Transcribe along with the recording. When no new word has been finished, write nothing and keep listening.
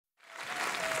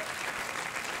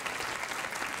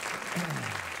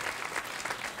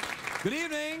Good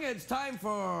evening. It's time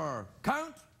for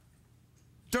counterpoint.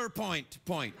 Counterpoint.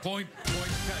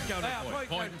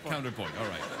 Counterpoint. All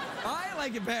right. I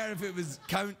like it better if it was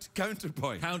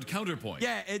counterpoint. Counterpoint.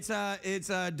 Yeah, it's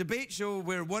a debate show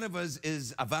where one of us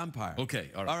is a vampire. Okay.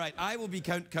 All right. All right. I will be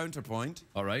counterpoint.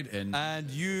 All right.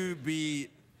 And you be.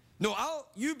 No,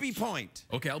 you be point.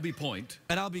 Okay, I'll be point.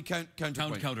 And I'll be counterpoint.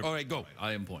 Counterpoint. All right, go. All right,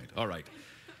 I am point. All right.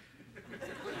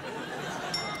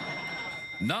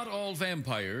 Not all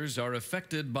vampires are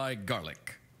affected by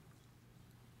garlic.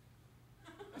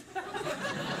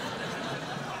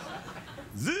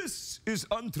 This is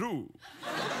untrue.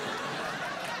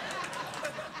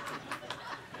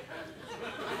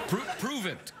 Prove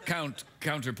it,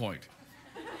 counterpoint.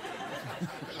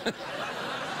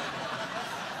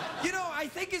 You know, I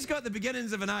think he's got the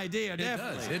beginnings of an idea,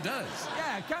 definitely. It does.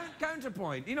 Yeah,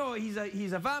 counterpoint. You know, he's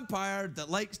a vampire that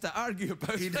likes to argue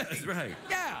about things. Does, right.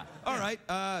 Yeah. All right.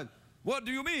 What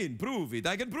do you mean? Prove it.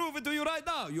 I can prove it to you right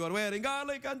now. You are wearing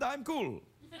garlic and I'm cool.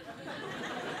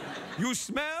 You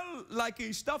smell like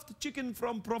a stuffed chicken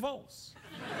from Provence.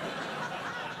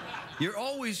 You're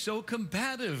always so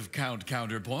combative,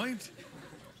 counterpoint.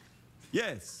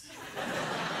 Yes.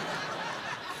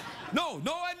 No,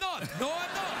 I'm not. No,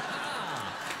 I'm not.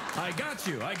 I got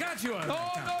you. No,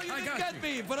 you didn't get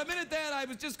me. For a minute there, I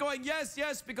was just going, yes,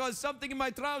 because something in my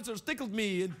trousers tickled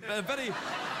me in a very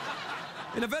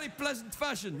pleasant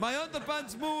fashion. My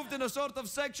underpants moved in a sort of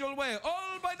sexual way,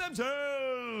 all by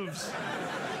themselves.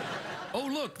 Oh,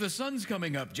 look, the sun's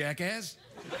coming up, jackass.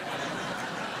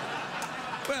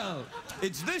 Well,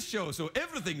 it's this show, so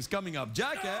everything's coming up,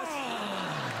 jackass.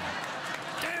 Oh,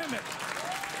 damn it.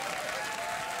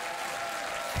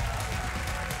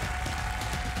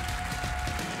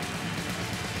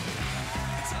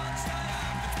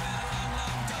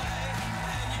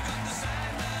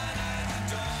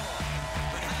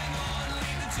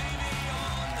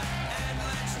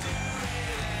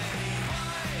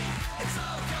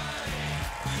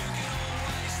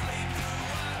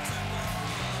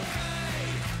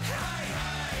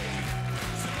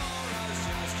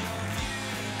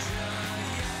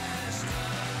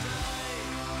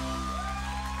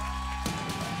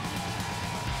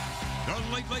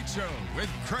 The Late Late Show with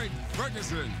Craig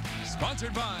Ferguson,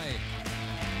 sponsored by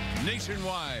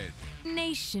Nationwide.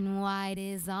 Nationwide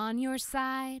is on your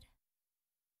side.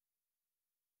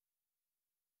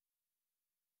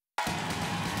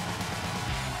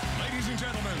 Ladies and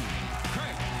gentlemen,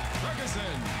 Craig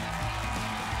Ferguson.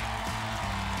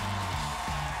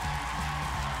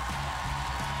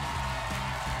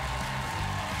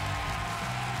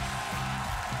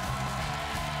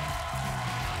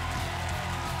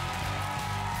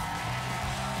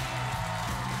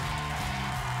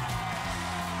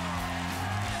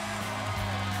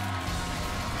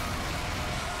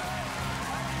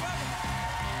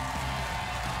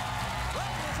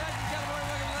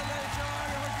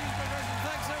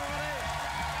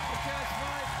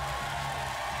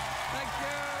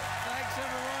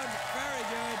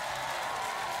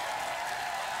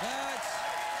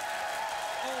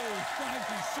 Thank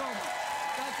you so much.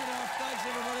 That's enough. Thanks,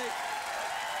 everybody.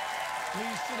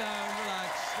 Please sit down,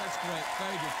 relax. That's great.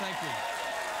 Very good. Thank you.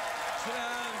 Sit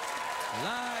down,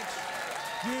 relax.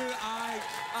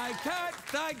 I can't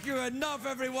thank you enough,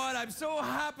 everyone. I'm so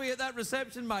happy at that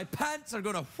reception. My pants are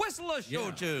going to whistle a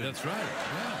show tune. That's right.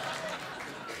 Yeah.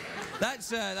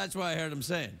 That's what I heard him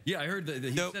saying. Yeah, I heard that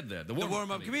he said that. The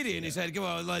warm-up comedian. Yeah. He said, "Come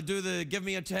on, do the give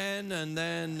me a 10, and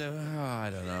then I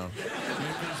don't know."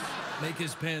 Make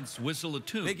his pants whistle a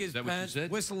tune. Make his pants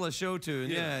whistle a show tune.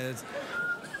 Yeah.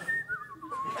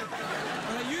 All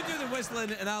right, you do the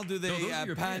whistling, and I'll do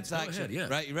the pants action. Go ahead, yeah.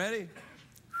 Right, you ready?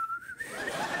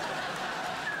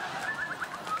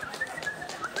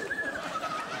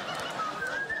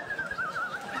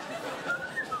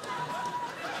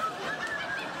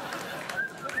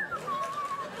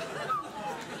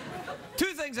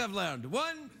 Two things I've learned.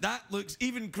 One, that looks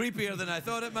even creepier than I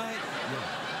thought it might.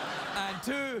 Yeah. And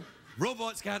two,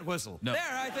 robots can't whistle. No. There,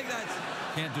 I think that's...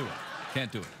 Can't do it.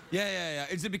 Can't do it. Yeah.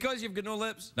 Is it because you've got no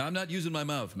lips? No, I'm not using my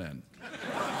mouth, man.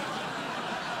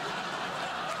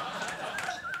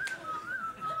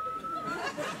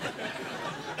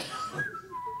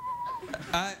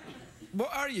 What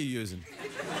are you using?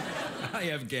 I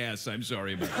have gas. I'm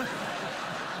sorry, but...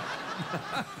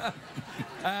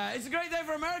 It's a great day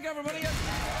for America, everybody. It is.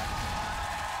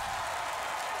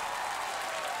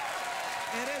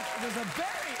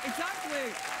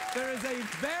 There is a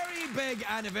very big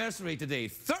anniversary today.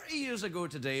 30 years ago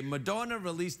today, Madonna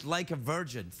released Like a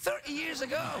Virgin. 30 years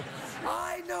ago.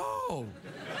 I know.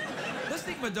 This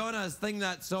just think Madonna sing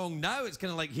that song now, it's kind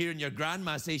of like hearing your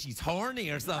grandma say she's horny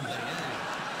or something.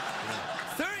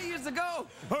 30 years ago,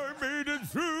 I made it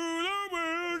through the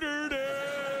wilderness.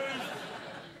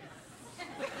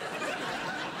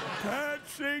 Can't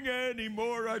sing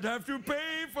anymore, I'd have to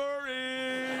pay for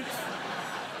it.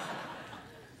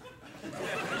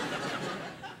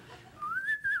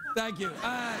 Thank you.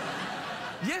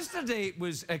 Yesterday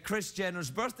was Kris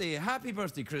Jenner's birthday. Happy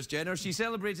birthday, Kris Jenner. She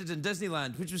celebrated in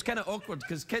Disneyland, which was kind of awkward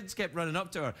because kids kept running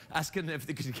up to her asking if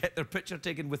they could get their picture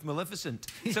taken with Maleficent.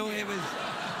 So it was...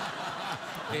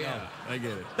 Yeah, I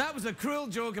get it. That was a cruel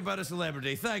joke about a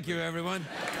celebrity. Thank you, everyone.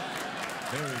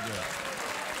 Very good.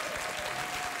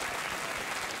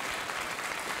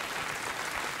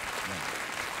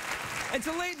 It's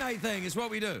a late night thing, it's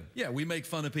what we do. Yeah, we make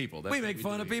fun of people. That's We make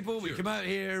fun of people, Sure. we come out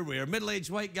here, we're middle-aged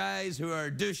white guys who are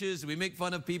douches, we make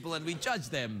fun of people and we judge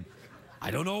them.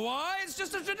 I don't know why, it's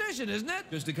just a tradition, isn't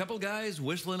it? Just a couple guys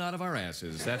whistling out of our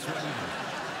asses. That's what we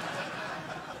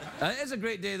do. It's a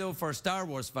great day, though, for Star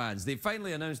Wars fans. They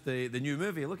finally announced the new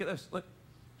movie. Look at this, look.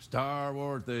 Star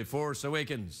Wars, The Force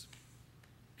Awakens.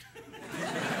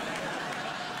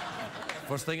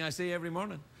 First thing I say every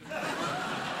morning.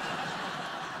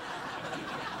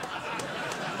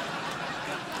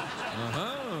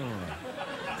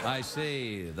 I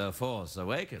see The Force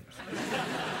Awakens.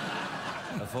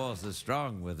 The Force is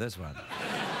strong with this one.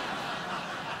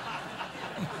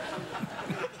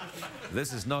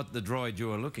 This is not the droid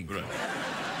you are looking for.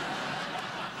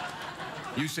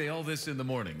 You say all this in the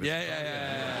morning.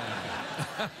 Yeah.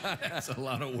 That's a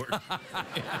lot of work.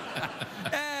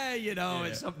 You know,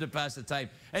 it's something to pass the time.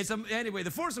 Anyway,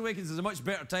 The Force Awakens is a much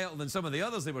better title than some of the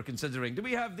others they were considering. Do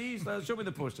we have these? Show me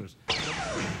the posters.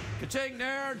 Ka-ching,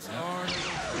 nerds!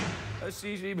 Let's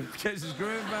see if he gets his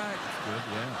groove back. Good,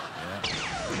 yeah.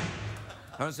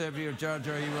 How's that for your Jar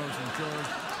Jar Eros and George?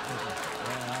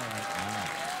 Yeah, all right.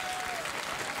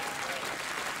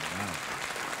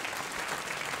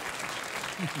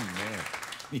 Man.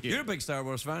 You're a big Star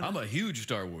Wars fan. I'm a huge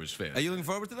Star Wars fan. Are you looking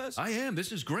forward to this? I am.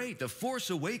 This is great. The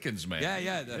Force Awakens, man.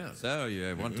 Yeah. So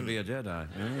you want to be a Jedi.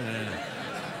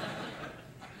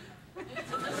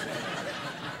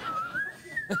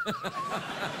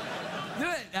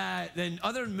 Then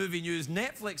other movie news,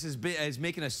 Netflix is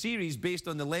making a series based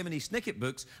on the Lemony Snicket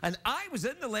books, and I was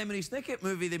in the Lemony Snicket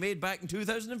movie they made back in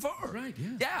 2004. Right, yeah.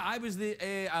 Yeah, I was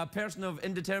a person of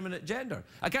indeterminate gender.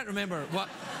 I can't remember what...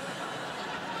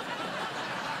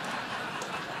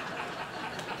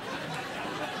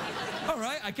 All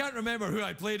right, I can't remember who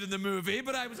I played in the movie,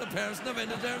 but I was a person of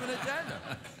indeterminate gender.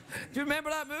 Do you remember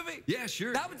that movie? Yeah,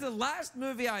 sure. That was the last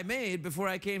movie I made before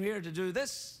I came here to do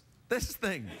this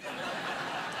thing.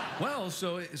 Well,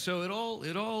 so it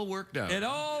all worked out. It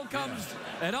all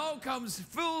comes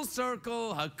full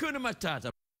circle. Hakuna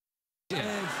Matata.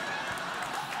 Yeah.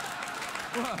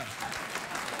 What?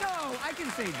 No, I can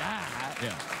say that.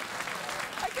 Yeah.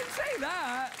 I can say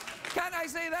that. Can't I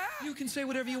say that? You can say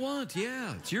whatever you want.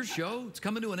 Yeah, it's your show. It's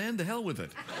coming to an end. The hell with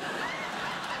it.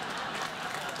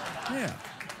 Yeah.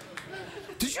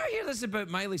 Did you hear this about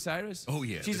Miley Cyrus? Oh,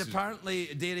 yeah. She's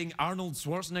apparently dating Arnold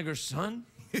Schwarzenegger's son.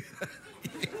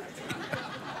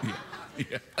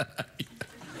 Yeah.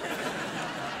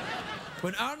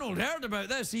 When Arnold heard about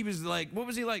this, he was like, what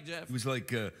was he like, Jeff? It was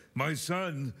like, my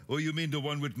son. Oh, you mean the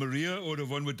one with Maria or the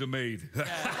one with the maid? Yeah,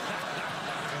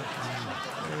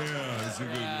 it's a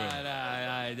good one.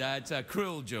 That's a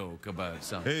cruel joke about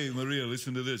something. Hey, Maria,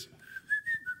 listen to this.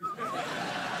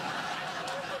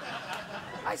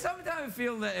 I sometimes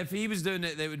feel that if he was doing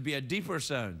it, there would be a deeper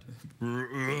sound.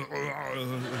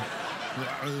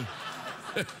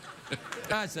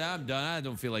 That's it, I'm done. I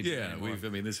don't feel like Yeah, anymore. I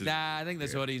mean, this is... Nah, I think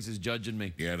this audience is judging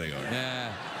me. Yeah, they are.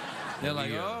 Yeah. They're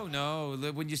like, oh, no.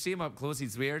 When you see him up close,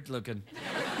 he's weird looking.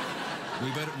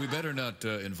 We better not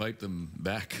invite them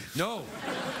back. No.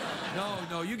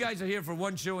 No. You guys are here for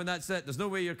one show and that's it. There's no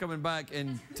way you're coming back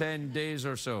in 10 days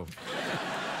or so.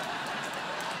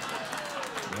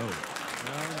 No.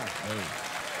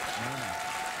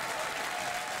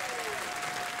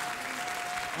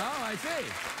 Oh, I see.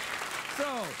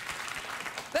 So,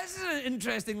 this is an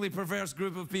interestingly perverse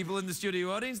group of people in the studio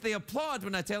audience. They applaud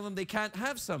when I tell them they can't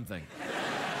have something.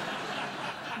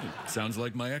 Sounds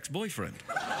like my ex-boyfriend.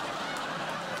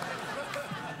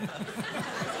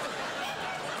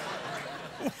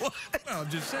 What? Well, I'm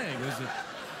just saying.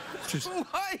 Just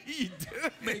Why are you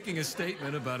doing making a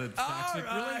statement about a toxic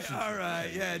relationship. All right.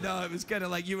 Yeah, no, it was kind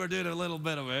of like you were doing a little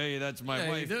bit of, hey, that's my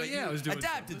wife. But Yeah, you I was doing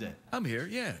adapted something. it. I'm here,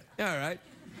 yeah. All right.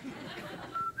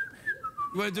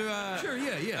 You want to do a... Sure,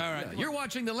 yeah. All right. Yeah. You're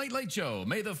watching The Late Late Show.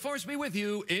 May the force be with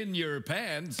you in your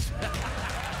pants.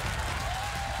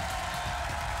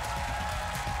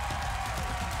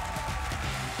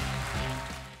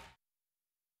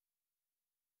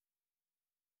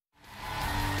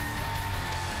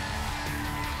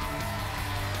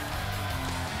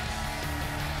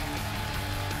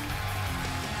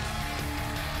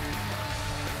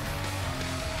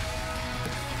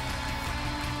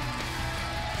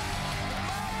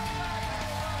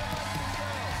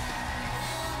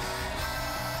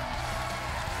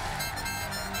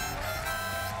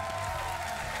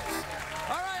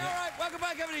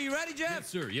 you ready, Jeff? Yes,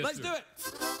 sir. Yes, Let's sir. do it.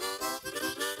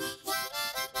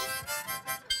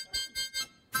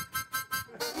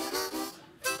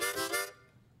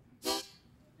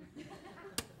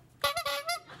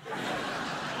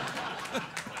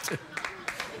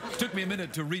 Took me a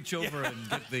minute to reach over and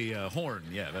get the horn.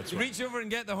 Yeah, that's right. Reach over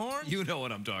and get the horn. You know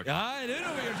what I'm talking about. I do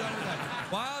know what you're talking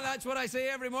about. Well, that's what I say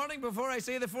every morning before I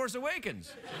say The Force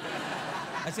Awakens.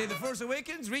 I say The Force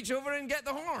Awakens, reach over and get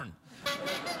the horn.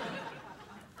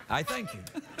 I thank you.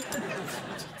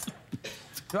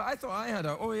 So I thought I had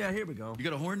a... Oh, yeah, here we go. You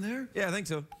got a horn there? Yeah, I think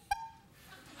so.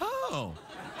 Oh,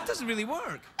 it doesn't really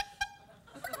work.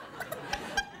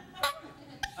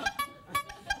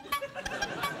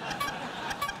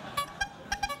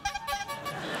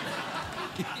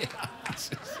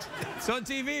 It's on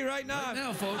TV right now. Right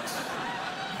now, folks.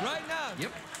 Right now.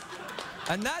 Yep.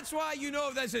 And that's why you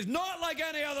know this is not like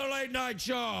any other late night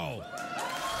show.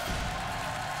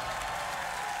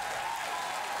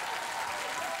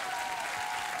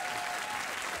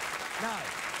 Now,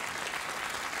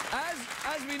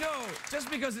 as we know, just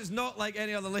because it's not like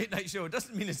any other late night show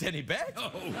doesn't mean it's any better.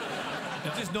 Oh.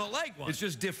 It's just not like one. It's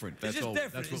just different. It's just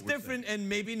different. It's different in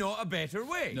maybe not a better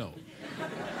way. No.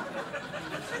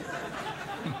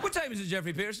 What time is it,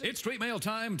 Jeffrey Pearson? It's straight mail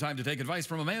time. Time to take advice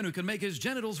from a man who can make his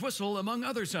genitals whistle, among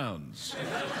other sounds.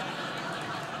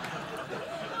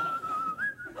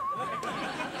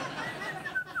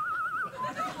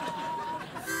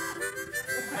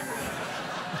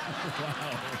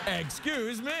 Wow.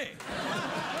 Excuse me.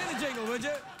 Play the jingle, would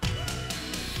you?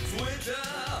 Twitter.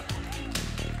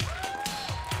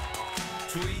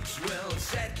 Tweets will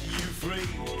set you free.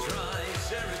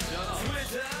 Triceratops.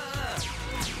 Twitter.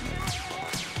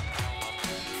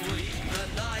 Tweet the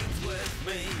night with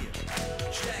me.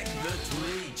 Check the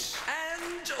tweets.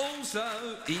 And also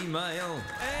email.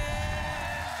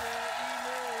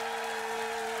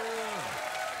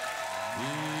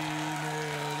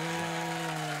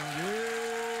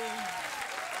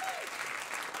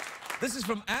 This is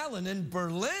from Alan in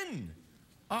Berlin.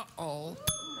 Uh-oh.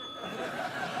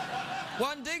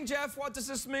 One ding, Jeff. What does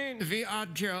this mean? We are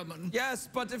German. Yes,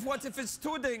 but what if it's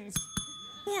two dings?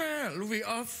 Well, we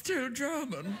are still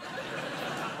German.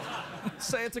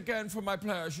 Say it again for my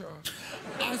pleasure.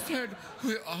 I said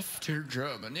we are still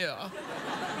German, yeah.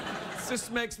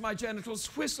 This makes my genitals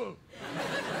whistle.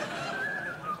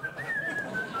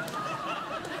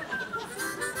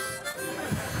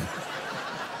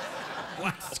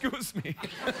 Wow. Excuse me.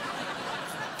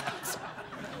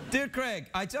 Dear Craig,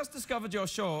 I just discovered your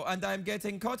show and I'm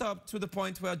getting caught up to the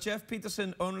point where Jeff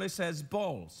Peterson only says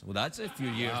balls. Well, that's a few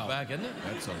years back, isn't it?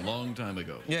 That's a long time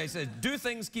ago. Yeah, he says, do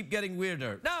things keep getting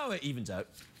weirder. No, it evens out.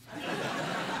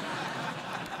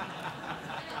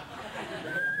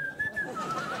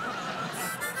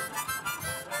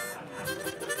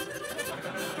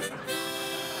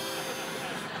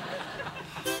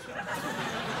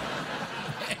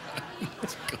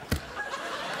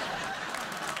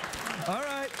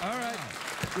 All right.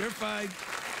 You're fine.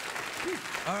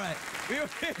 All right.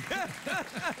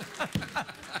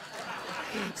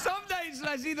 Sometimes when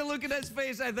I see the look in his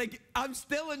face, I think, I'm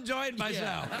still enjoying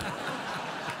myself. Yeah.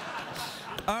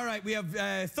 All right, we have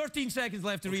 13 seconds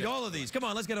left to read all of these. Come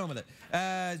on, let's get on with it.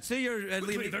 See your...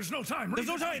 There's no time. There's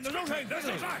no time. There's no time. There's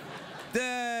no time.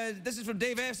 This is from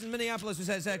Dave F. in Minneapolis, who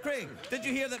says, Craig, did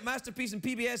you hear that Masterpiece and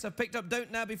PBS have picked up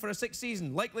Downton Abbey for a 6th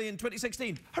season, likely in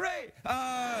 2016? Hooray!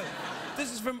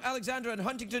 This is from Alexandra in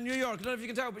Huntington, New York. I don't know if you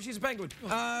can tell, but she's a penguin.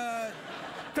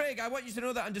 Craig, I want you to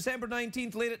know that on December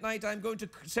 19th, late at night, I'm going to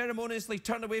ceremoniously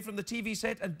turn away from the TV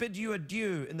set and bid you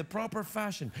adieu in the proper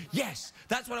fashion. Yes,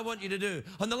 that's what I want you to do.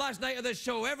 On the last night of this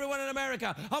show, everyone in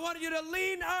America, I want you to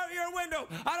lean out your window.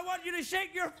 I want you to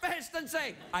shake your fist and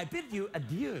say, I bid you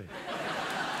adieu.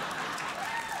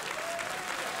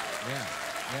 Yeah.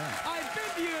 I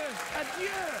bid you adieu.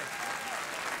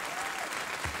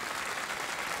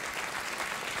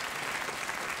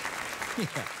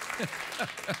 Yeah.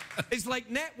 It's like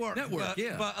network,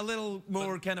 but a little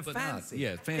more kind of fancy.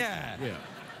 Yeah, fancy.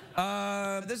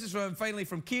 Yeah. This is finally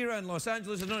from Kira in Los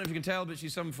Angeles. I don't know if you can tell, but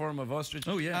she's some form of ostrich.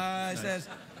 Oh, yeah. It says,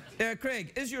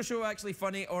 Craig, is your show actually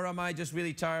funny, or am I just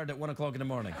really tired at 1 o'clock in the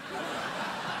morning?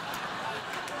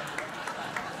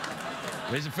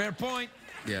 There's a fair point.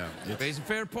 Yeah. There's a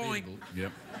fair point.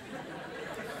 Yep.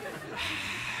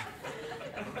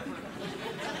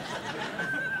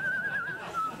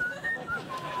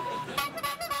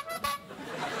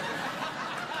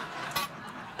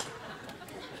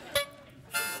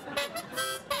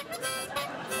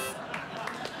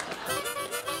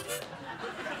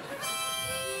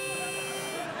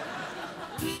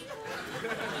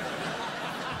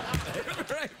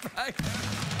 Right back.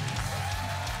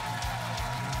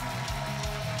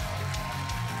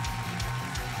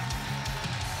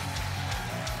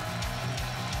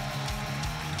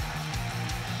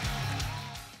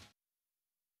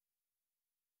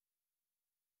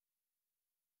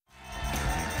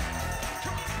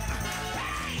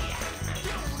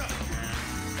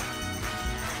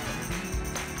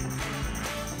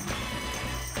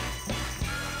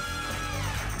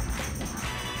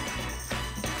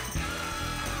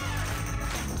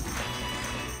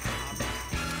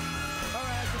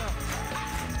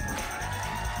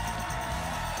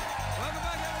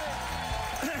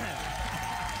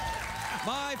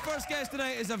 first guest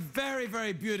tonight is a very,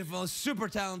 very beautiful, super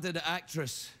talented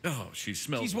actress. Oh, she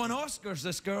smells. She's won Oscars,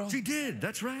 this girl. She did,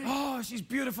 that's right. Oh, she's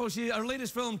beautiful. Her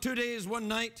latest film, 2 Days, 1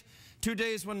 Night. 2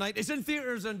 Days, 1 Night. It's in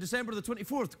theaters on December the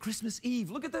 24th, Christmas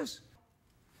Eve. Look at this.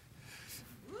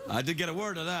 I did get a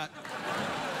word of that.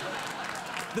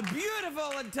 The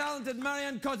beautiful and talented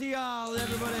Marion Cotillard,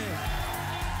 everybody.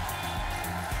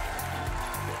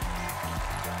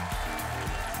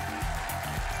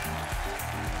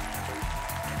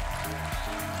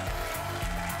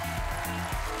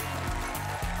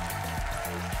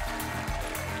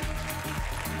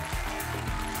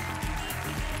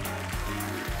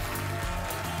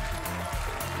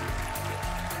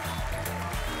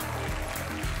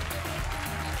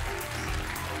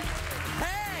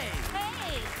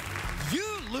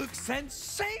 Look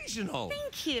sensational.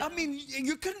 Thank you. I mean,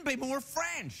 you couldn't be more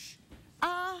French.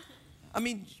 I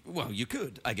mean, well, you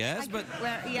could, I guess, but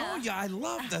yeah. Oh yeah, I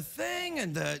love the thing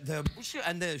and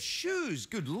the shoes.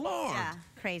 Good Lord. Yeah,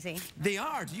 crazy. They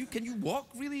are. Can you walk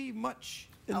really much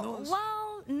in those?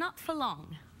 Well, not for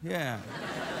long. Yeah.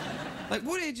 Like,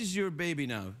 what age is your baby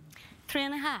now?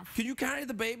 3.5. Can you carry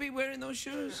the baby wearing those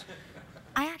shoes?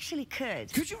 I actually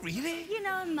could. Could you really? You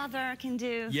know, a mother can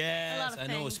do a lot of I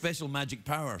know, things. special magic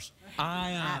powers.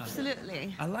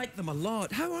 Absolutely. I like them a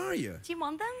lot. How are you? Do you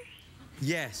want them?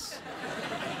 Yes.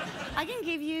 I can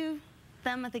give you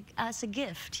them as a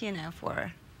gift, you know,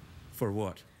 for... For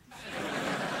what?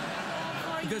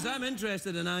 Because I'm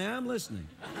interested and I am listening.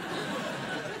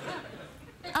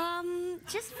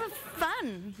 Just for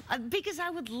fun. Because I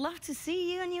would love to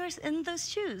see you in those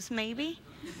shoes, maybe.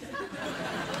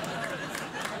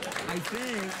 I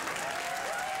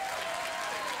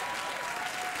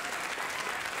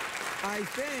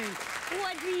think...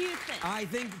 What do you think? I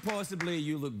think possibly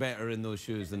you look better in those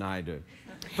shoes than I do.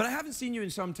 But I haven't seen you in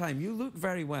some time. You look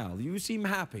very well. You seem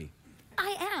happy.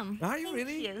 I am. Are you Thank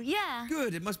really? You. Yeah.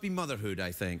 Good. It must be motherhood,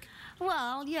 I think.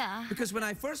 Well, yeah. Because when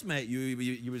I first met you,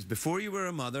 you was before you were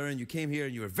a mother, and you came here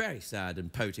and you were very sad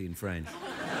and pouty and French.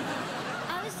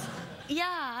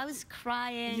 I was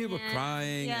crying. You were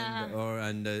crying, yeah.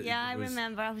 I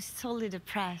remember. I was totally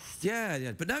depressed.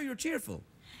 Yeah. But now you're cheerful.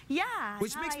 Yeah.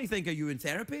 Which makes me think, are you in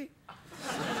therapy?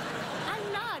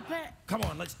 I'm not, but... Come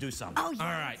on, let's do something. Oh,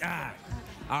 yeah.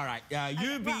 All right.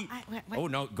 Wait. Oh,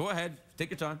 no, go ahead.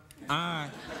 Take your time. All right.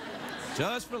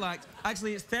 Just relax.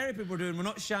 Actually, it's therapy we're doing. We're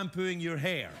not shampooing your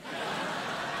hair.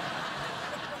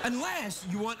 Unless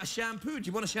you want a shampoo. Do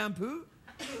you want a shampoo?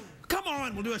 Come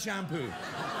on, we'll do a shampoo.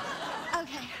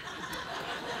 Okay.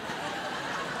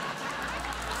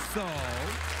 So...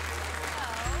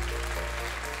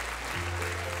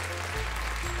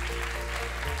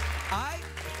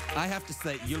 I have to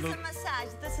say, you look... This is a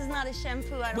massage. This is not a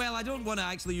shampoo. Well, I don't want to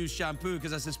actually use shampoo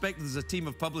because I suspect there's a team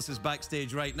of publicists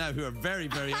backstage right now who are very,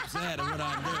 very upset at what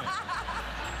I'm doing.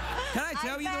 Can I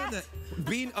tell you, though, that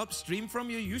being upstream from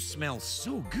you, you smell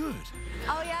so good.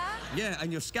 Oh, yeah? Yeah,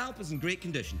 and your scalp is in great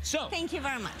condition. So... Thank you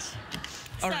very much.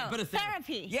 All right, but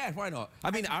therapy. Yeah, why not?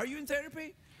 I mean, are you in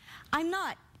therapy? I'm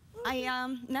not.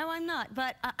 No, I'm not.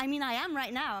 But, I mean, I am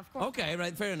right now, of course. Okay,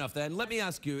 right, fair enough then. Let me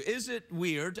ask you, is it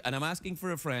weird, and I'm asking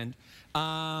for a friend,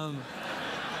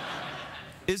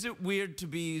 is it weird to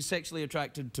be sexually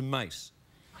attracted to mice?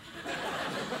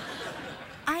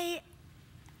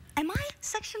 Am I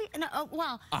sexually... No,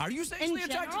 well... Are you sexually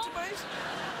attracted to mice?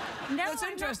 No, That's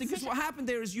interesting, because what happened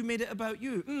there is you made it about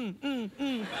you. I'm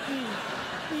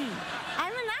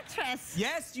an actress.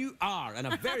 Yes, you are, and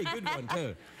a very good one,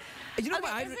 too. You know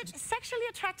what? Is it sexually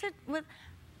attracted with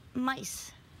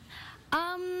mice?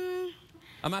 I'm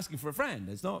asking for a friend.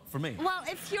 It's not for me. Well,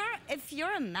 if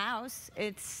you're a mouse,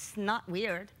 it's not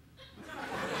weird.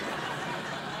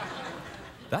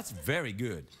 That's very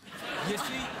good. You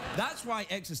see, that's why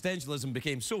existentialism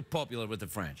became so popular with the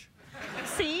French.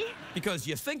 See? Because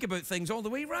you think about things all the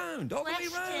way round, all the way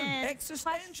round.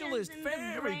 Existentialist,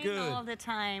 very good. All the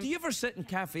time. Do you ever sit in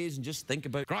cafes and just think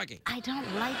about crikey? I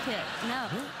don't like it. No,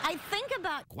 I think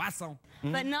about croissant,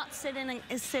 but not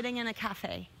sitting in a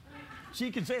cafe. She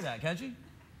can say that, can't she?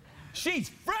 She's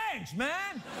French,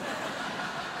 man.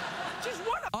 She's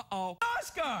won a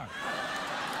Oscar.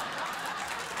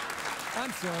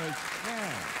 I'm sorry.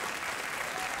 Yeah.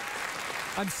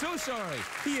 I'm so sorry.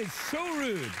 He is so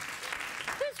rude.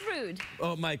 Who's rude?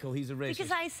 Oh, Michael, he's a racist.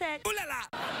 Because I said... Ooh la la!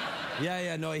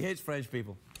 Yeah, no, he hates French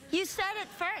people. You said it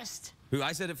first. Who,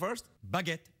 I said it first?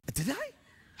 Baguette. Did I?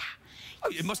 Yeah.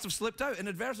 Oh, it must have slipped out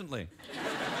inadvertently.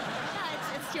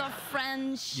 Yeah, it's your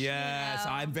French. Yes, you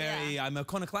know, I'm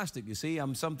iconoclastic, you see.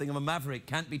 I'm a maverick,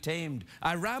 can't be tamed.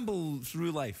 I ramble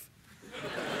through life.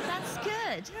 That's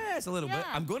good. Yeah, it's a little bit.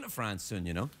 I'm going to France soon,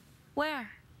 you know. Where?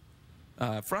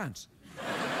 France.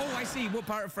 Oh, I see. What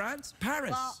part of France?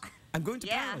 Paris. Well, I'm going to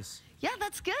yeah. Paris. Yeah,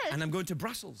 that's good. And I'm going to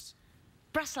Brussels.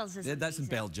 Brussels is That's in amazing.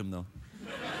 Belgium, though.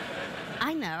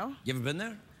 I know. You ever been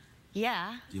there?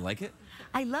 Yeah. Do you like it?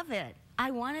 I love it.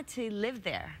 I wanted to live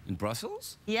there. In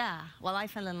Brussels? Yeah. Well, I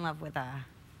fell in love with a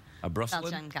A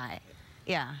Brussels? Belgian guy.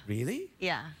 Yeah. Really?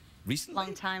 Yeah. Recently?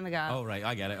 Long time ago. Oh, right.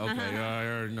 I get it.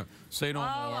 Okay. No, say no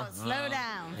more. Slow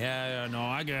down. Yeah, no,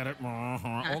 I get it.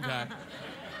 Okay.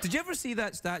 Did you ever see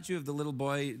that statue of the little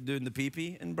boy doing the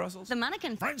pee-pee in Brussels? The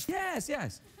mannequin. French? Yes,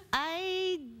 yes.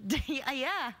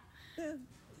 Yeah.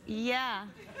 Yeah.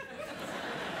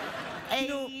 You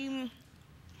know-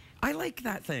 I like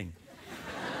that thing.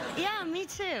 Yeah, me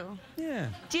too. Yeah.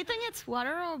 Do you think it's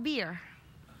water or beer?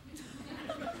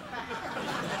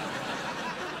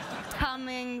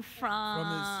 Coming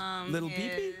from his little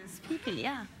pee-pee? his pee-pee,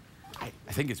 yeah. I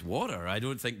think it's water. I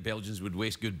don't think Belgians would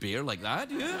waste good beer like that,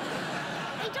 do you?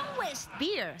 They don't waste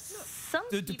beer. Some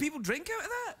Do people drink out of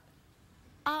that?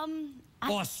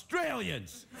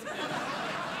 Australians!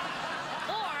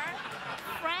 or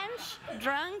French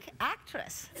drunk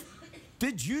actress.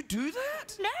 Did you do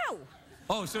that? No.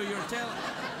 Oh, so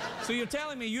you're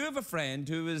telling me you have a friend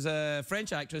who is a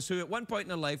French actress who at one point in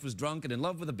her life was drunk and in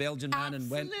love with a Belgian man and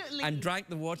went Absolutely. and drank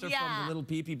the water from Yeah. the little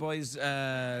pee-pee boy's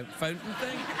fountain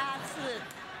thing? Absolute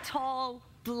tall,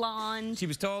 blonde. She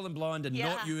was tall and blonde and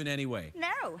not Yeah. you in any way?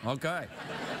 No. Okay.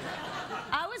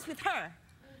 I was with her,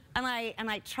 and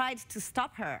I tried to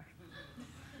stop her.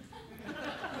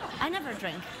 I never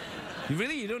drink.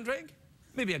 You don't drink?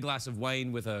 Maybe a glass of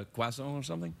wine with a croissant or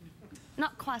something?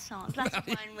 Not croissant. A glass of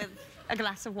wine with a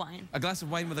glass of wine. A glass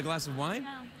of wine with a glass of wine?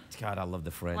 Yeah. God, I love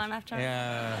the French. One after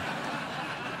Yeah.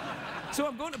 So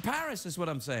I'm going to Paris, is what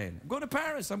I'm saying. I'm going to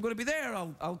Paris. I'm going to be there.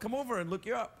 I'll come over and look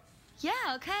you up. Yeah,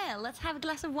 okay. Let's have a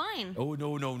glass of wine. Oh,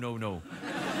 no.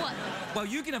 What? Well,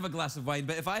 you can have a glass of wine,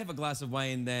 but if I have a glass of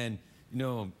wine, then,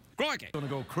 crikey, I'm going to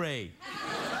go cray.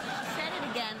 Say it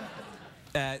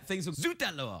again. Things will zoot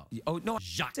alors. Oh, no,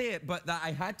 say it, but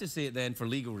I had to say it then for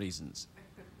legal reasons.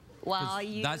 Well,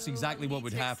 you that's exactly what need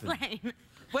would to happen. explain.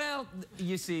 Well,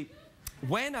 you see,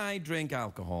 when I drink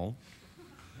alcohol,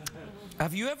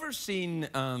 have you ever seen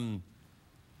the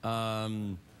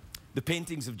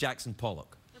paintings of Jackson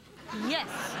Pollock? Yes.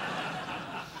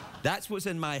 That's what's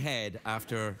in my head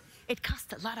after... It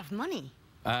costs a lot of money.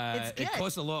 It's good. It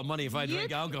costs a lot of money if I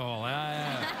drink alcohol.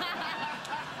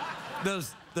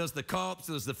 There's the cops,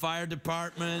 there's the fire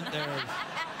department,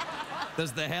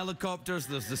 there's the helicopters,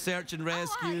 there's the search and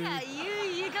rescue. Oh, yeah,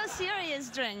 you go serious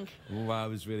drink. Oh, I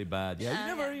was really bad.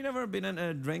 Yeah, you never been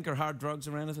into drink or hard drugs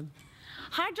or anything?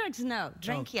 Hard drugs, no.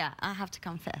 Drink, yeah, I have to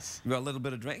confess. Well, a little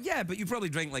bit of drink. Yeah, but you probably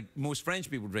drink like most French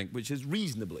people drink, which is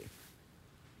reasonably.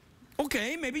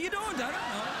 Okay, maybe you don't. I don't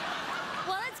know.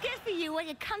 Well, it's good for you. When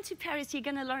you come to Paris, you're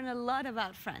going to learn a lot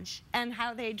about French and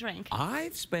how they drink.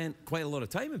 I've spent quite a lot of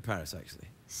time in Paris, actually.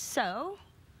 So?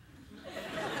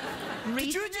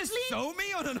 Did you just sew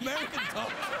me on an American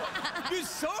talk show? You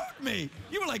sewed me.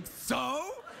 You were like,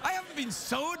 so? I haven't been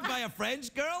sewed by a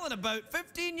French girl in about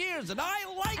 15 years, and I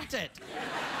liked it.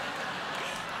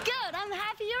 Good. I'm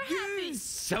happy you're happy. You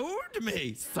sewed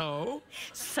me. So?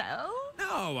 So?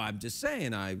 No, I'm just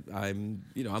saying. I'm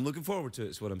looking forward to it.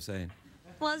 Is what I'm saying.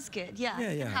 Well, it's good. Yeah.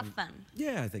 Yeah. Have fun.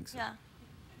 Yeah, I think so. Yeah.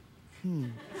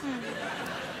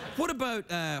 What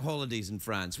about holidays in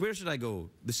France? Where should I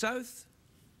go? The south?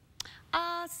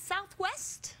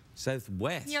 Southwest.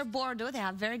 Southwest? Near Bordeaux, they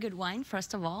have very good wine,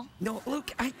 first of all. No,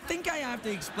 look, I think I have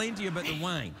to explain to you about the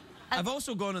wine. I've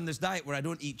also gone on this diet where I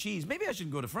don't eat cheese. Maybe I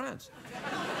shouldn't go to France.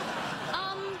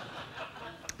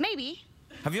 Maybe.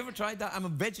 Have you ever tried that? I'm a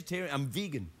vegetarian. I'm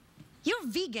vegan. You're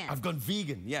vegan. I've gone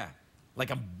vegan, yeah. Like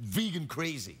I'm vegan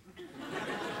crazy.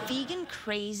 Vegan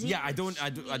crazy? Yeah, I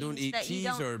don't eat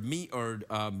cheese or meat or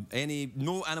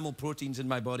no animal proteins in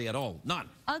my body at all. None.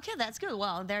 Okay, that's good.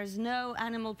 Well, there's no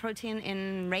animal protein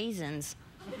in raisins.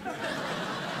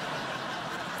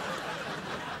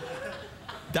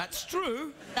 That's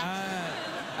true.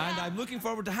 And I'm looking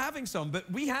forward to having some, but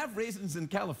we have raisins in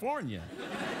California.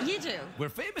 You do? We're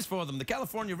famous for them. The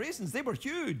California raisins, they were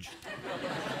huge.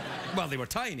 Well, they were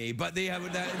tiny, but they were.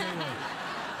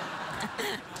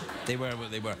 They were what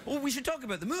they were. Oh, we should talk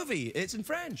about the movie. It's in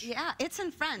French. Yeah, it's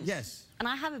in French. Yes. And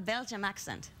I have a Belgian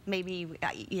accent. Maybe,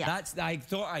 yeah. I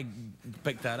thought I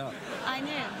picked that up. I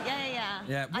knew. Yeah.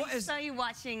 Yeah. I saw you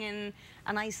watching and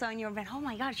I saw in your bed, oh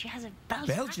my God, she has a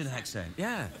Belgian accent.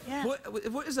 Yeah. Yeah.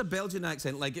 What is a Belgian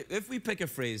accent? Like, if we pick a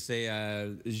phrase, say,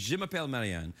 je m'appelle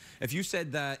Marianne, if you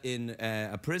said that in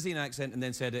a Parisian accent and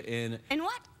then said it in... In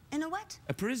what? In a what?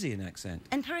 A Parisian accent.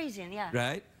 In Parisian, yeah.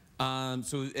 Right?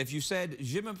 So if you said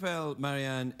Je m'appelle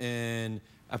Marianne in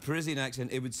a Parisian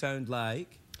accent, it would sound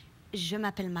like... Je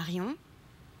m'appelle Marion.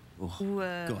 Oh, Ou,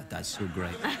 God, that's so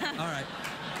great. All right.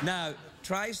 Now,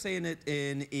 try saying it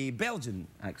in a Belgian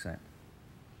accent.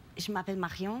 Je m'appelle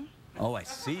Marion. Oh, I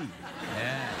see.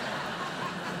 Yeah.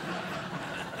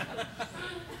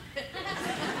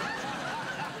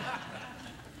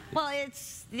 Well,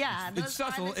 it's, yeah. It's those are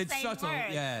subtle, the it's same subtle,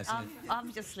 words, yes.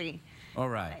 Obviously. All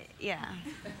right. Yeah.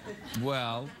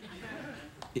 Well,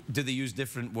 do they use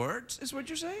different words, is what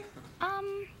you're saying?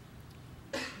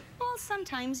 Well,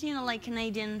 sometimes, you know, like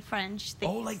Canadian French.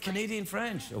 Oh, like Canadian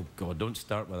French. Oh, God, don't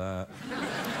start with that.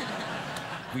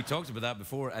 We talked about that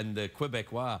before, and the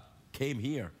Quebecois came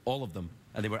here, all of them,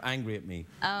 and they were angry at me.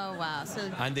 Oh, wow. So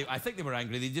And I think they were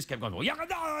angry. They just kept going,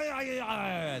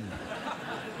 and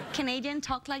Canadian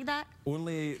talk like that?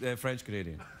 only French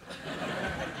Canadian.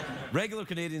 Regular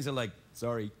Canadians are like,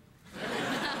 sorry.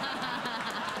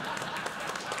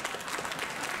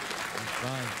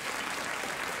 Fine.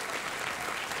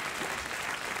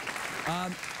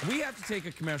 We have to take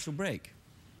a commercial break.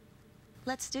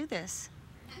 Let's do this.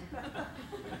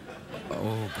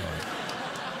 Oh, God.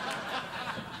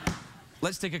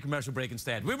 Let's take a commercial break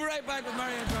instead. We'll be right back with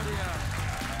Marion Cotillard.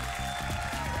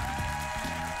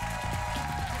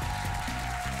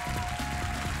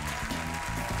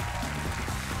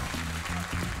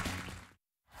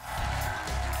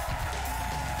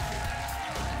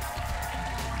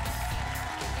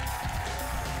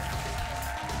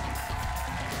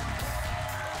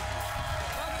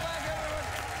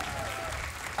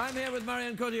 I'm here with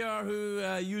Marion Cotillard, who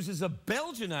uses a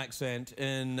Belgian accent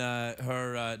in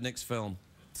her next film.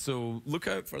 So look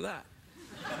out for that.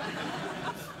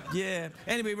 Yeah.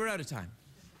 Anyway, we're out of time.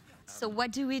 So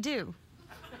what do we do?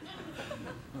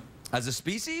 As a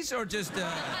species, or just...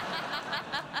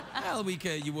 well, we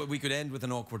could end with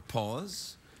an awkward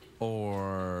pause,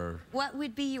 or... What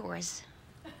would be yours?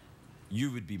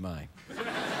 You would be mine.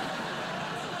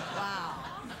 Wow.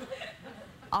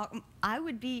 I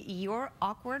would be your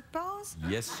awkward pause?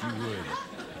 Yes, you would.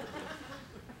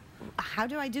 How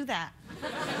do I do that?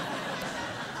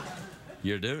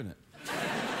 You're doing it.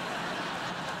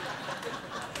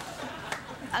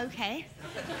 Okay.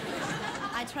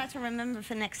 I try to remember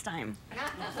for next time.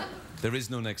 There is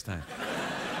no next time.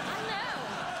 I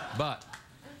know. But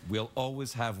we'll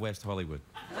always have West Hollywood.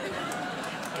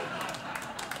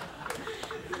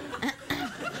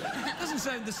 Doesn't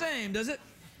sound the same, does it?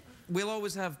 We'll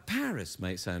always have Paris,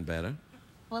 might sound better.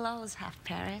 We'll always have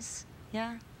Paris.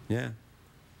 Yeah. Yeah.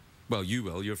 Well, you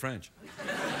will. You're French.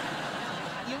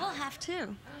 You will have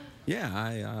to. Yeah,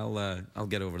 I'll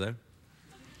get over there.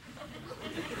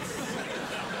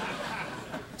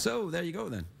 So, there you go,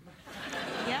 then.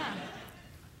 Yeah.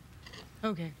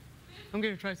 Okay, I'm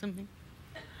gonna try something.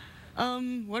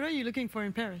 What are you looking for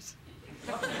in Paris?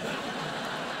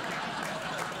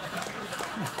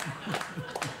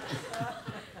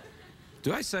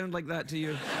 Do I sound like that to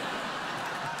you?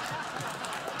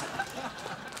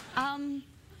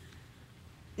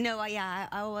 No, yeah,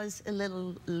 I was a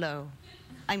little low.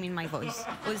 I mean, my voice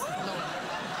was low.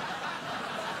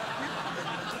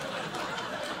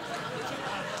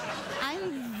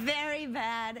 I'm very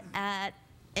bad at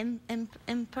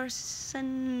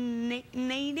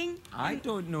impersonating. I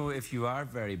don't know if you are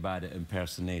very bad at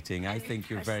impersonating. I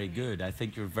think you're very good. I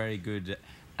think you're very good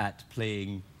at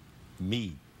playing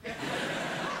me.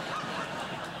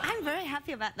 I'm very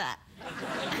happy about that.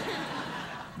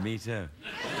 Me too.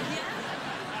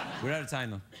 We're out of time,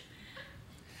 though.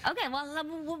 Okay, well,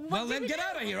 Well, then get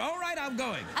out of here. All right, I'm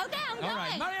going. Okay, I'm going. All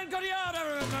right, Marion Cotillard,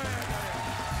 everyone. Marion Cotillard.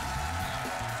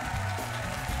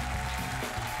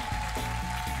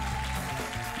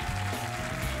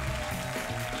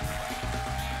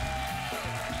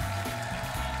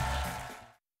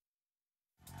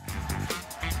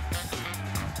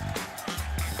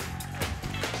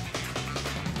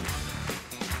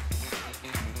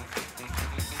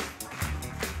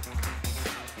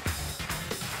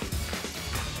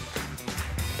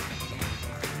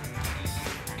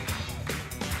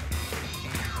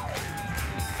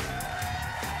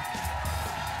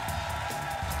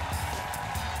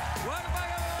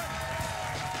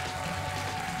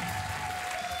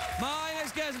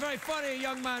 He's a very funny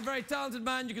young man, very talented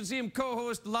man. You can see him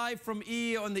co-host live from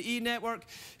E on the E Network.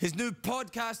 His new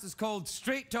podcast is called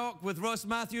Straight Talk with Ross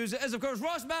Matthews. It is, of course,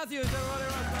 Ross Matthews. Everybody,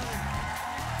 Ross Matthews.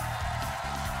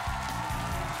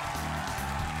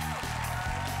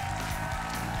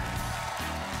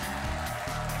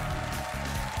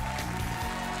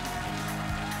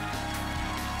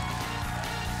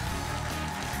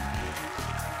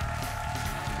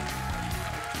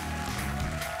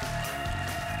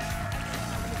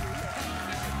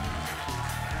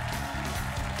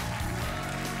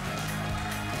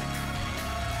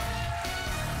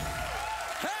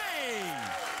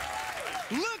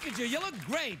 at you. You look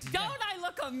great. Don't I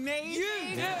look amazing?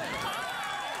 You do.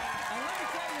 And let me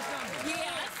tell you something.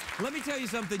 Yes. Let me tell you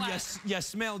something. You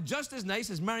smell just as nice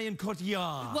as Marion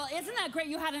Cotillard. Well, isn't that great?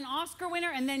 You had an Oscar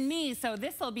winner and then me, so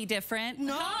this will be different.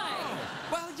 No. Hi.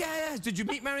 Well, yeah. Did you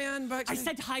meet Marianne back? I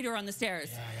said hi to her on the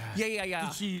stairs. Yeah.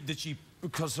 Did she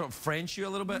sort of French you a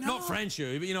little bit? No. Not French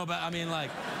you, but you know, but I mean like.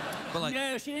 But like,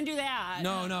 no, she didn't do that.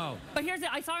 No. But here's it.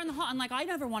 I saw her in the hall. I'm like, I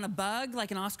never want to bug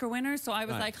like an Oscar winner, so I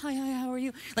was like, hi, how are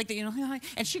you? Like, hi.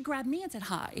 And she grabbed me and said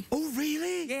hi. Oh,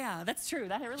 really? Yeah, that's true.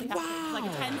 That really happened. Wow.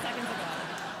 Like 10 seconds ago.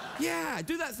 Yeah,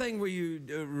 do that thing where you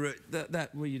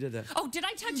where you did that. Oh, did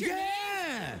I touch your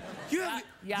hand? You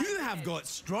have got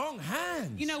strong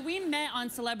hands. You know, we met on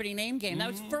Celebrity Name Game.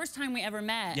 That was the first time we ever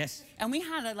met. Yes. And we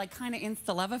had a like kind of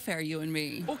insta love affair, you and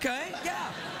me. Okay.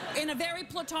 Yeah. In a very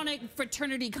platonic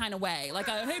fraternity kind of way. Like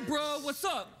a, hey bro, what's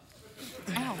up?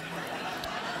 Ow.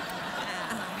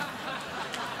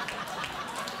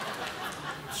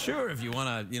 Sure, if you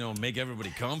want to, make everybody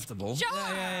comfortable. Sure.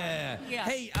 Yeah.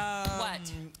 Hey,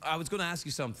 what? I was going to ask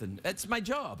you something. It's my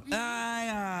job.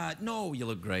 No, you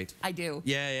look great. I do.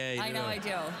 Yeah, you I know I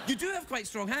do. You do have quite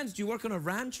strong hands. Do you work on a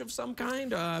ranch of some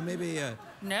kind? Maybe.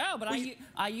 No, but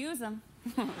I use them.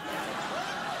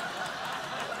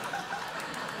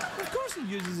 Of course he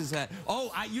uses his hand.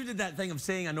 Oh, you did that thing of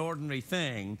saying an ordinary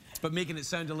thing, but making it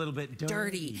sound a little bit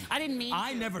dirty. I didn't mean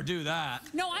I never do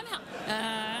that. No,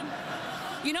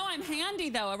 I'm handy,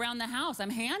 though, around the house.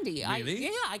 I'm handy. Really?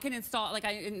 I can install, like,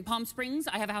 in Palm Springs.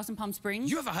 I have a house in Palm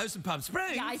Springs. You have a house in Palm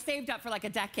Springs? Yeah, I saved up for, like, a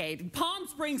decade. Palm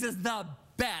Springs is the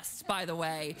best, by the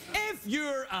way. If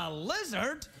you're a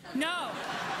lizard. No.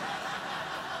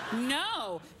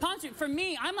 Palm Springs, for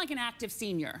me, I'm like an active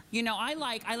senior. You know, I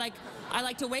like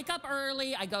to wake up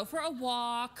early. I go for a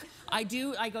walk. I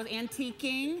go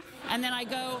antiquing, and then I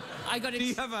go to. Do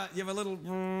you have a little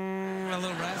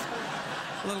rest?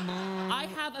 I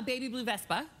have a baby blue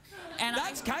Vespa, and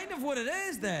that's kind of what it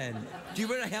is. Then, do you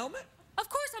wear a helmet? Of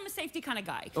course, I'm a safety kind of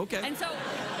guy. Okay. And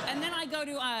then I go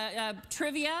to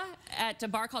trivia at a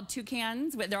bar called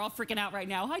Toucans. They're all freaking out right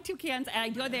now. Hi, Toucans. And I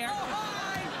go there. Oh,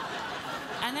 hi.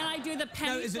 And then I do the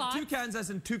penny Now, is slots. it toucans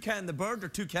as in toucan the bird, or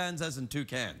toucans as in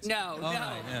toucans? No.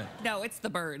 Right, No, it's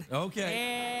the bird.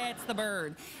 Okay. It's the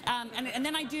bird. And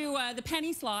then I do the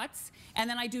penny slots, and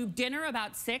then I do dinner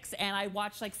about 6, and I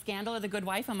watch like Scandal or The Good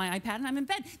Wife on my iPad, and I'm in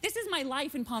bed. This is my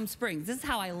life in Palm Springs. This is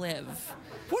how I live.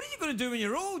 What are you going to do when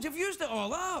you're old? You've used it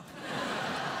all up.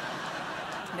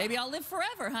 Maybe I'll live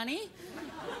forever, honey.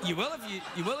 You will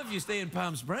if you stay in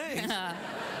Palm Springs.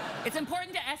 It's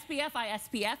important to SPF. I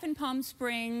SPF in Palm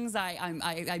Springs. I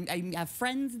have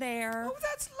friends there. Oh,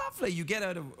 that's lovely. You get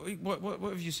out of... What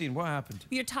have you seen? What happened?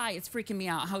 Your tie, it's freaking me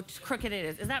out how crooked it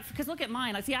is. Is that... Because look at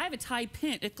mine. I have a tie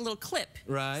pin, a little clip.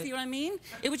 Right. See what I mean?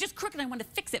 It was just crooked. I wanted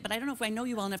to fix it, but I don't know if I know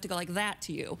you well enough to go like that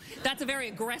to you. That's a very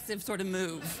aggressive sort of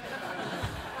move.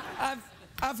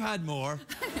 I've had more.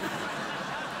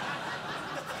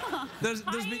 There's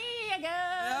been...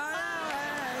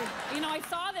 You know, I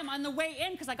saw them on the way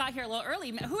in because I got here a little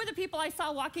early. Who are the people I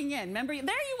saw walking in? Remember? There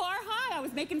you are. Hi. I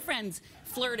was making friends,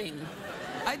 flirting.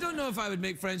 I don't know if I would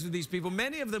make friends with these people.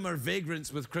 Many of them are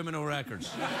vagrants with criminal records.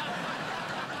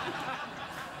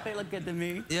 They look good to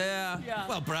me. Yeah.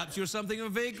 Well, perhaps you're something of a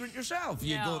vagrant yourself.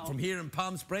 You go from here in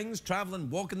Palm Springs, traveling,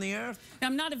 walking the earth.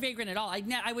 I'm not a vagrant at all.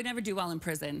 I would never do well in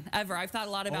prison, ever. I've thought a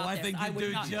lot about this. I think you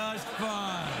do just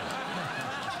fine.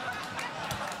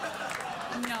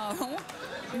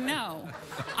 No.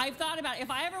 I've thought about it. If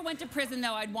I ever went to prison,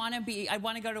 though, I'd want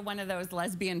to go to one of those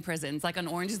lesbian prisons, like on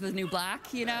Orange is the New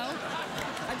Black, you know?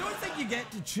 I don't think you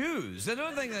get to choose. I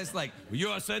don't think that's like, you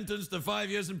are sentenced to 5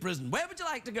 years in prison. Where would you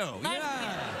like to go?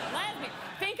 Lesbian.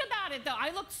 Think about it, though.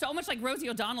 I look so much like Rosie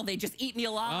O'Donnell, they just eat me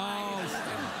alive. Oh,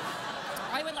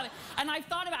 I would love it. And I've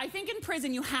thought about it. I think in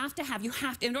prison, you have to,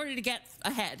 in order to get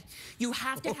ahead, you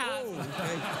have to have...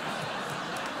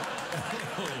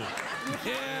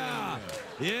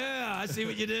 Yeah, I see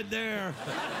what you did there.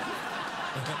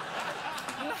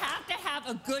 You have to have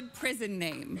a good prison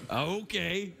name.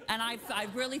 Okay. And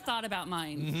I've really thought about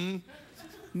mine.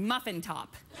 Muffin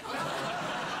Top.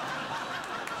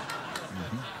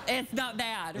 It's not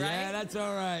bad, right? Yeah, that's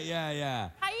all right. Yeah.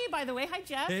 Hi, by the way. Hi,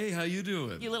 Jeff. Hey, how you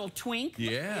doing? You little twink.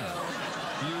 Yeah.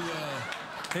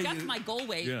 That's my goal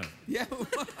weight. Yeah.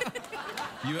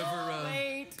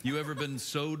 You ever been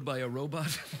sewed by a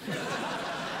robot?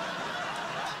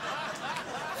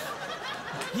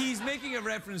 He's making a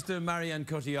reference to Marion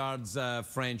Cotillard's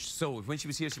French sew. When she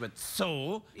was here, she went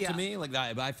sew to me like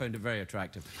that. But I found it very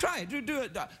attractive. Try it. Do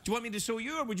it. Do you want me to sew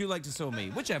you, or would you like to sew me?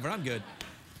 Whichever. I'm good.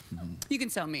 You can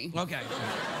sew me. Okay.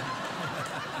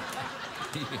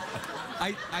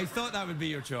 I thought that would be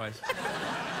your choice.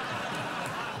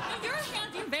 You're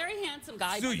a very handsome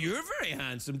guy. So you're very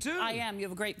handsome, too. I am. You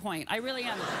have a great point. I really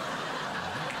am. You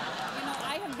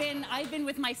know, I've been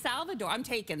with my Salvador. I'm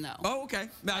taken, though. Oh, okay.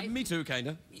 Me too, kind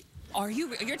of. Are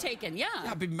you? You're taken, yeah.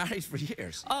 Yeah, I've been married for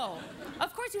years. Oh,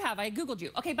 of course you have. I Googled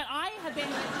you. Okay, but I have been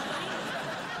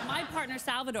with my partner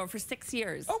Salvador for 6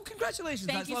 years. Oh, congratulations.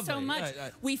 Thank you so much.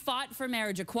 Right. We fought for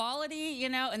marriage equality, you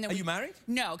know, and then Are you married?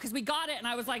 No, because we got it, and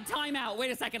I was like, time out. Wait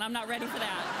a second, I'm not ready for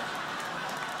that.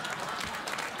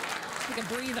 Take a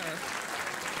breather.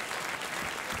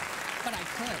 But I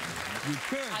could. You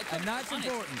could, and that's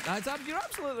important. You're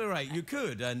absolutely right. You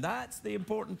could, and that's the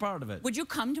important part of it. Would you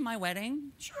come to my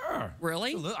wedding? Sure.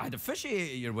 Really? Absolutely. I'd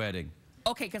officiate at your wedding.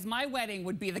 Okay, because my wedding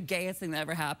would be the gayest thing that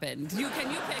ever happened. Can you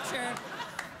picture?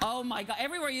 Oh my God!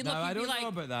 Everywhere you look, I you'd be like,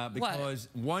 don't know about that because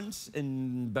once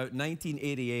in about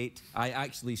 1988, I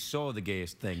actually saw the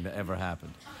gayest thing that ever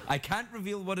happened. I can't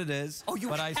reveal what it is. Oh, you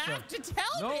but have to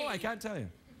tell me. No, I can't tell you.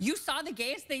 You saw the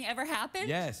gayest thing ever happen?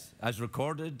 Yes, as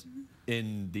recorded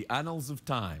in the annals of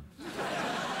time.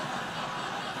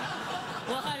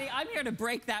 Well, honey, I'm here to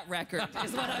break that record,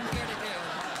 is what I'm here to do.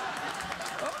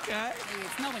 Okay.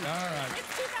 Please, no one cares. All right.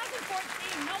 It's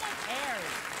 2014. No one cares.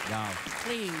 No.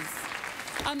 Please.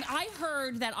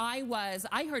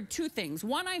 I heard two things.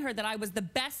 One, I heard that I was the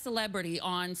best celebrity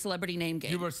on Celebrity Name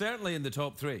Game. You were certainly in the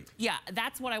top 3. Yeah,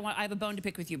 that's what I want. I have a bone to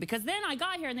pick with you because then I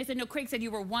got here and they said, no, Craig said you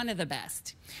were one of the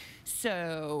best.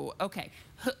 So, okay,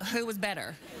 who was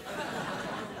better?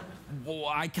 Well,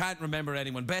 I can't remember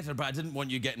anyone better, but I didn't want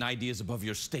you getting ideas above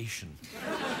your station.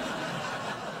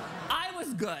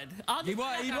 Good. He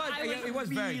was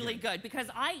very really good because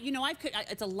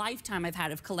it's a lifetime I've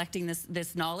had of collecting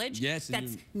this knowledge. Yes,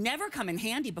 that's never come in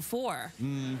handy before.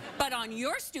 But on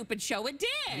your stupid show, it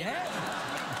did. Yeah.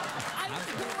 I was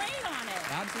great on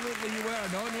it. Absolutely, you were.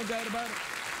 No doubt about it.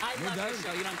 I love your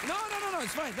show. You don't. No,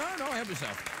 it's fine. No, help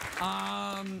yourself.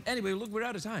 Anyway, look, we're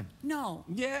out of time. No.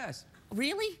 Yes.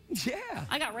 Really? Yeah.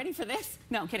 I got ready for this?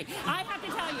 No, I'm kidding. I have to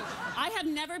tell you, I have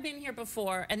never been here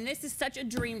before, and this is such a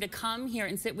dream to come here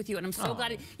and sit with you, and I'm so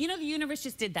glad. You know, the universe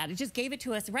just did that. It just gave it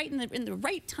to us right in the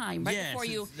right time, right before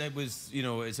you. It was,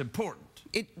 it's important.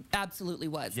 It absolutely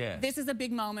was. Yes. This is a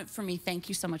big moment for me. Thank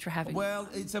you so much for having me. Well,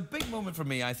 it's a big moment for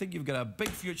me. I think you've got a big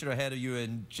future ahead of you,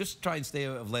 and just try and stay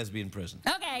out of lesbian prison.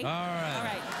 Okay. All right. All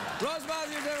right. Rose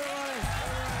Matthews, everybody.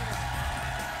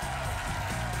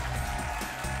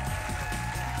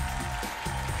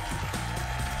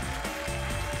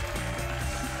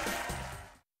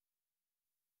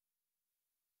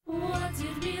 What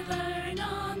did we learn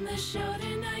on the show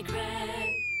tonight,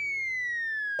 Craig?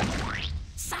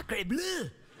 Sacre bleu!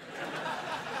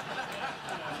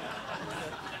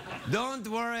 Don't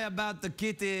worry about the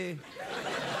kitty.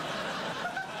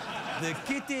 The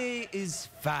kitty is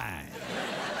fine.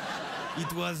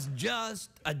 It was just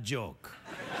a joke.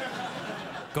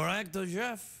 Correcto,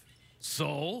 chef?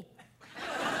 So,